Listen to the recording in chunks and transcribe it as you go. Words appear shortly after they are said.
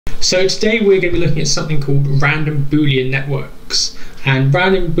So today we're going to be looking at something called random Boolean networks. And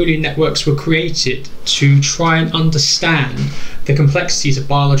random Boolean networks were created to try and understand the complexities of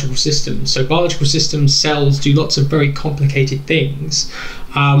biological systems. So biological systems, cells, do lots of very complicated things.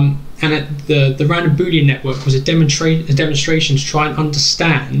 And the random Boolean network was a demonstration to try and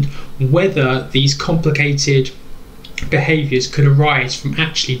understand whether these complicated behaviors could arise from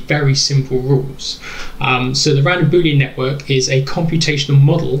actually very simple rules. So the random Boolean network is a computational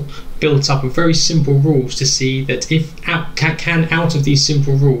model built up of very simple rules to see that if out of these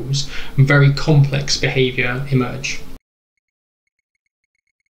simple rules very complex behavior emerge.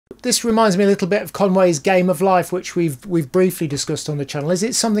 This reminds me a little bit of Conway's Game of Life, which we've briefly discussed on the channel. Is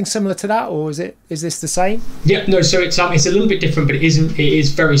it something similar to that, or is this the same? Yeah, no. So it's a little bit different, but it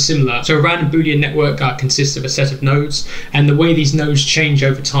is very similar. So a random Boolean network consists of a set of nodes, and the way these nodes change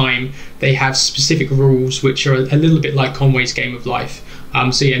over time, they have specific rules which are a little bit like Conway's Game of Life.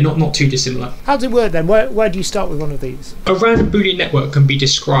 So yeah, not too dissimilar. How does it work then? Where do you start with one of these? A random Boolean network can be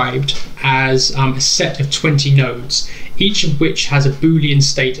described as a set of 20 nodes, each of which has a Boolean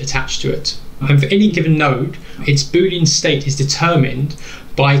state attached to it. And for any given node, its Boolean state is determined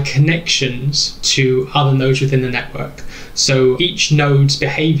by connections to other nodes within the network. So each node's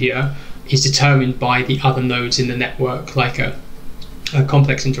behavior is determined by the other nodes in the network, like a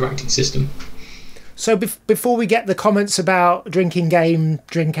complex interacting system. So before we get the comments about drinking game,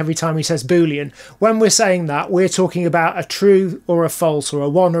 drink every time he says Boolean, when we're saying that, we're talking about a true or a false, or a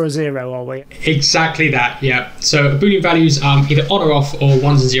 1 or a 0, are we? Exactly that, yeah. So Boolean values either on or off, or 1s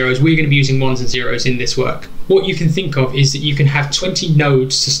and 0s. We're going to be using 1s and 0s in this work. What you can think of is that you can have 20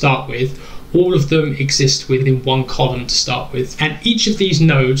 nodes to start with. All of them exist within one column to start with. And each of these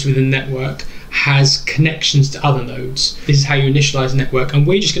nodes within the network has connections to other nodes. This is how you initialize a network, and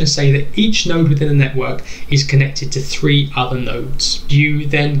we're just going to say that each node within the network is connected to 3 other nodes. You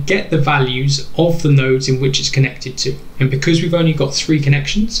then get the values of the nodes in which it's connected to, and because we've only got 3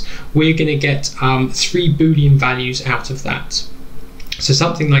 connections, we're going to get 3 Boolean values out of that. So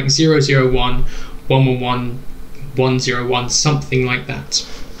something like 001, 111, 101, something like that.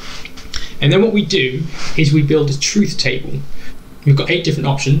 And then what we do is we build a truth table. We've got 8 different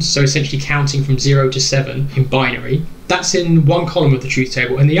options, so essentially counting from 0 to 7 in binary. That's in one column of the truth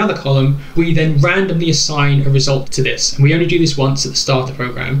table, and the other column we then randomly assign a result to this. And we only do this once at the start of the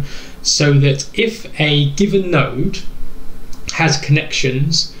program, so that if a given node has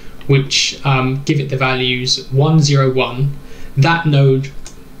connections which give it the values 101, that node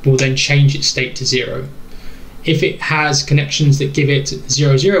will then change its state to 0. If it has connections that give it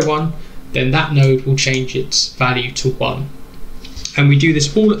 001, then that node will change its value to 1. And we do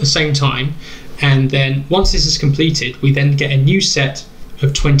this all at the same time, and then once this is completed, we then get a new set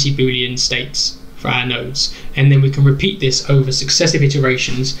of 20 Boolean states for our nodes, and then we can repeat this over successive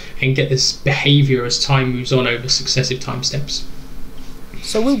iterations and get this behavior as time moves on over successive time steps.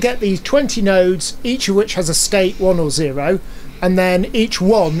 So we'll get these 20 nodes, each of which has a state 1 or 0, and then each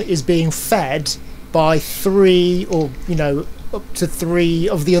one is being fed by 3 or up to 3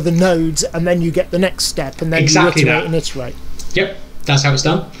 of the other nodes, and then you get the next step, and then exactly you iterate and iterate. Yep, that's how it's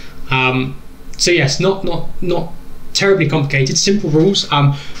done. So yes, not terribly complicated, simple rules.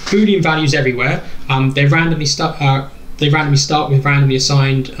 Boolean values everywhere. They randomly start with randomly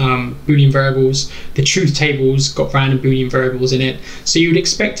assigned Boolean variables. The truth table's got random Boolean variables in it, so you would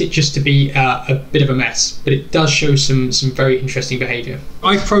expect it just to be a bit of a mess, but it does show some very interesting behavior.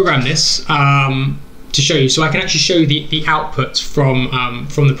 I've programmed this to show you, so I can actually show you the output from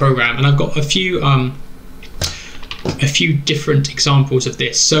the program, and I've got a few different examples of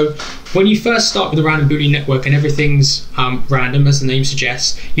this. So when you first start with a random Boolean network and everything's random, as the name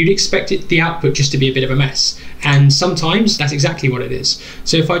suggests, you'd expect the output just to be a bit of a mess, and sometimes that's exactly what it is.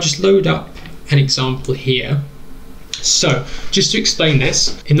 So if I just load up an example here, so just to explain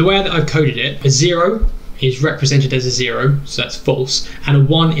this, in the way that I've coded it, a 0 is represented as a 0, so that's false, and a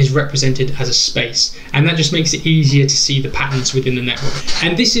 1 is represented as a space, and that just makes it easier to see the patterns within the network.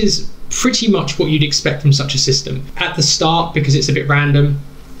 And this is pretty much what you'd expect from such a system. At the start, because it's a bit random,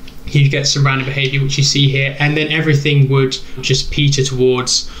 you get some random behavior, which you see here, and then everything would just peter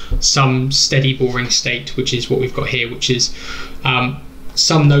towards some steady, boring state, which is what we've got here, which is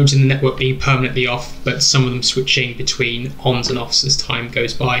some nodes in the network being permanently off, but some of them switching between ons and offs as time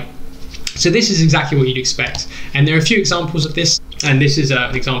goes by. So this is exactly what you'd expect, and there are a few examples of this, and this is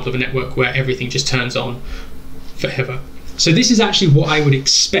an example of a network where everything just turns on forever. So this is actually what I would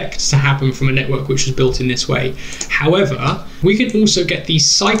expect to happen from a network which was built in this way. However, we can also get these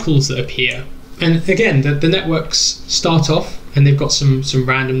cycles that appear, and again the networks start off and they've got some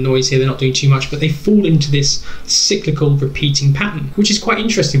random noise here. They're not doing too much, but they fall into this cyclical repeating pattern, which is quite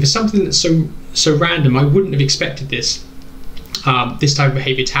interesting for something that's so random. I wouldn't have expected this type of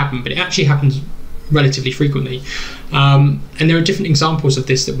behavior to happen, but it actually happens relatively frequently. And there are different examples of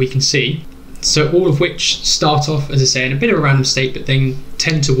this that we can see. So all of which start off, as I say, in a bit of a random state, but then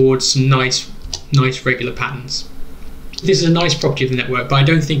tend towards some nice regular patterns. This is a nice property of the network, but I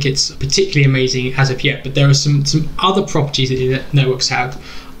don't think it's particularly amazing as of yet. But there are some other properties that the networks have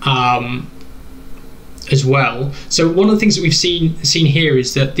as well. So one of the things that we've seen here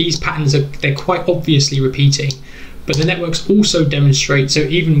is that these patterns they're quite obviously repeating. But the networks also demonstrate, so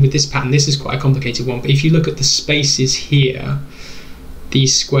even with this pattern, this is quite a complicated one, but if you look at the spaces here,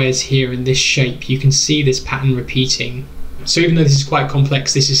 these squares here in this shape, you can see this pattern repeating. So even though this is quite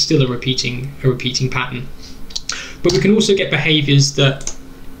complex, this is still a repeating pattern. But we can also get behaviors that,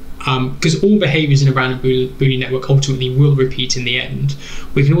 because all behaviors in a random Boolean network ultimately will repeat in the end,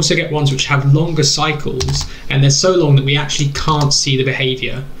 we can also get ones which have longer cycles, and they're so long that we actually can't see the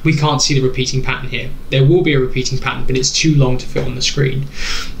behavior. We can't see the repeating pattern here. There will be a repeating pattern, but it's too long to fit on the screen.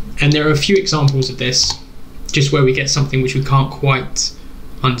 And there are a few examples of this, just where we get something which we can't quite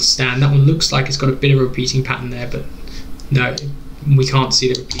understand. That one looks like it's got a bit of a repeating pattern there, but no, we can't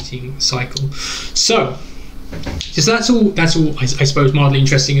see the repeating cycle. So that's all I suppose mildly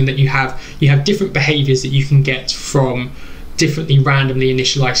interesting, in that you have different behaviors that you can get from differently randomly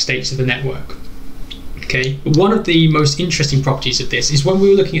initialized states of the network. Okay, but one of the most interesting properties of this is when we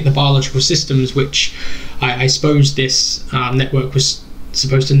were looking at the biological systems, which I suppose this network was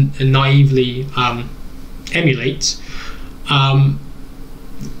supposed to naively emulate.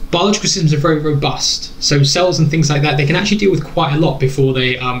 Biological systems are very robust, so cells and things like that, they can actually deal with quite a lot before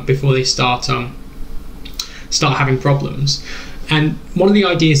they start having problems. And one of the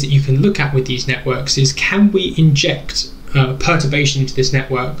ideas that you can look at with these networks is, can we inject perturbation into this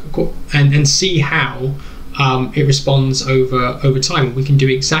network and see how it responds over time? We can do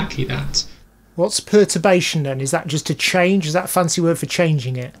exactly that. What's perturbation then? Is that just a change? Is that a fancy word for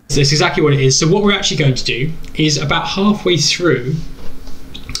changing it? So that's exactly what it is. So what we're actually going to do is, about halfway through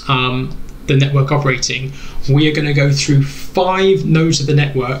the network operating, we are going to go through 5 nodes of the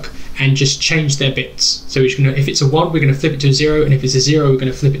network and just change their bits. So if it's a 1, we're going to flip it to a 0, and if it's a 0, we're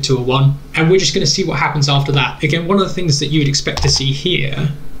going to flip it to a 1, and we're just going to see what happens after that. Again, one of the things that you would expect to see here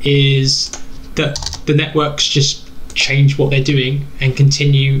is that the networks just change what they're doing and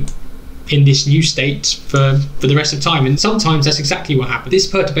continue in this new state for the rest of time, and sometimes that's exactly what happens. This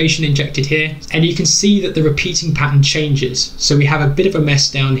perturbation injected here, and you can see that the repeating pattern changes. So we have a bit of a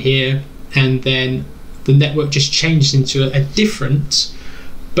mess down here, and then the network just changes into a different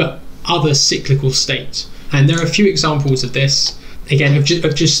but other cyclical state. And there are a few examples of this, again, of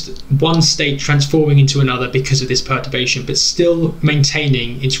just one state transforming into another because of this perturbation, but still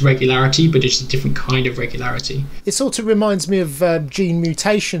maintaining its regularity, but just a different kind of regularity. It sort of reminds me of gene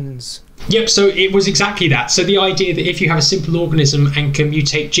mutations. Yep, so it was exactly that. So the idea that if you have a simple organism and can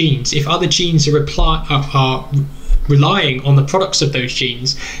mutate genes, if other genes are relying on the products of those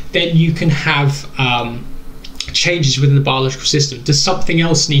genes, then you can have changes within the biological system. Does something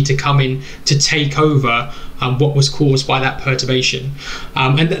else need to come in to take over what was caused by that perturbation?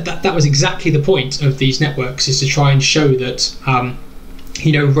 And that was exactly the point of these networks, is to try and show that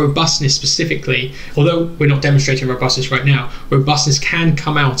robustness specifically, although we're not demonstrating robustness right now, robustness can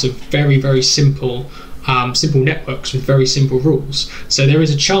come out of very, very simple networks with very simple rules. So there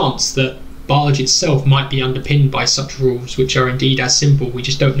is a chance that biology itself might be underpinned by such rules, which are indeed as simple. We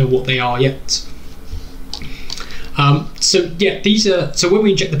just don't know what they are yet. So when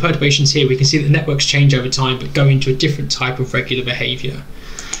we inject the perturbations here, we can see that the networks change over time but go into a different type of regular behavior.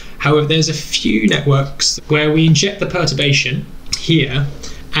 However, there's a few networks where we inject the perturbation here,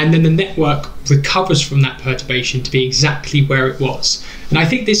 and then the network recovers from that perturbation to be exactly where it was. And I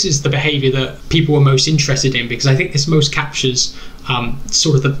think this is the behavior that people were most interested in, because I think this most captures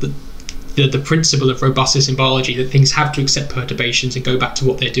sort of the principle of robustness in biology, that things have to accept perturbations and go back to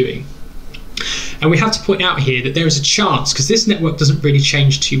what they're doing. And we have to point out here that there is a chance, because this network doesn't really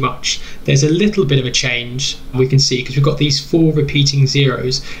change too much, there's a little bit of a change we can see, because we've got these 4 repeating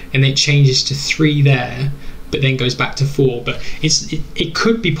zeros, and it changes to 3 there, but then goes back to 4. But it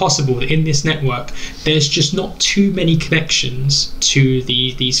could be possible that in this network there's just not too many connections to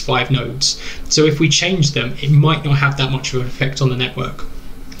these 5 nodes. So if we change them, it might not have that much of an effect on the network.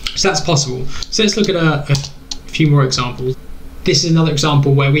 So that's possible. So let's look at a few more examples. This is another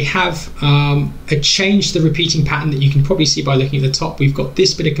example where we have a change to the repeating pattern that you can probably see by looking at the top. We've got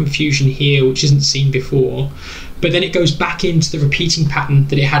this bit of confusion here, which isn't seen before, but then it goes back into the repeating pattern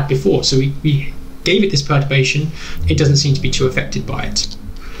that it had before. So we gave it this perturbation, it doesn't seem to be too affected by it.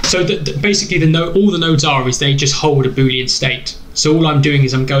 So basically all the nodes are is they just hold a Boolean state. So all I'm doing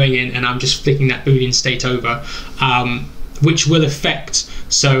is I'm going in and I'm just flicking that Boolean state over, which will affect,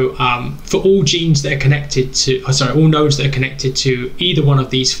 so for all genes that are connected to, all nodes that are connected to either one of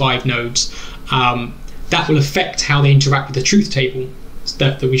these 5 nodes, that will affect how they interact with the truth table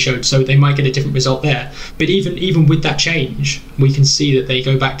that we showed, so they might get a different result there. But even with that change, we can see that they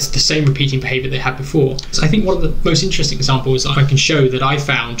go back to the same repeating behavior they had before. So I think one of the most interesting examples I can show that I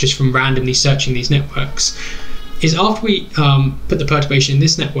found just from randomly searching these networks is after we put the perturbation in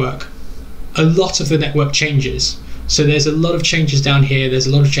this network, a lot of the network changes. So there's a lot of changes down here, there's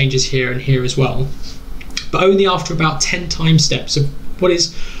a lot of changes here and here as well. But only after about 10 time steps of what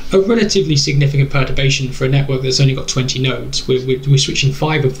is a relatively significant perturbation for a network that's only got 20 nodes, we're switching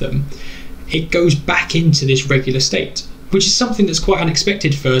 5 of them, it goes back into this regular state, which is something that's quite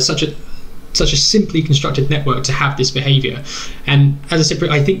unexpected for such a simply constructed network to have this behavior. And as I said,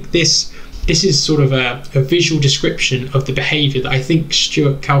 I think this is sort of a visual description of the behavior that I think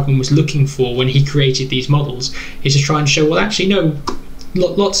Stuart Kauffman was looking for when he created these models, is to try and show, well, actually no,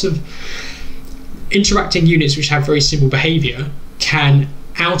 lots of interacting units which have very simple behavior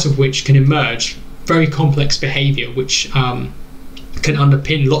out of which can emerge very complex behavior, which can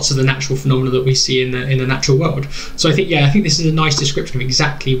underpin lots of the natural phenomena that we see in the natural world. So I think this is a nice description of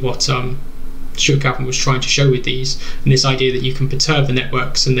exactly what Stuart Kauffman was trying to show with these, and this idea that you can perturb the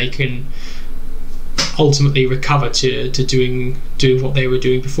networks and they can ultimately recover to doing what they were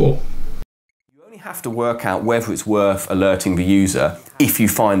doing before. You only have to work out whether it's worth alerting the user if you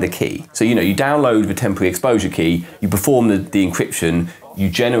find the key. So you download the temporary exposure key, you perform the encryption, you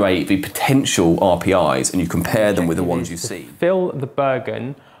generate the potential RPIs, and you compare them with the ones you see. Fill the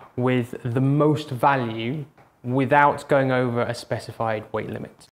Bergen with the most value without going over a specified weight limit.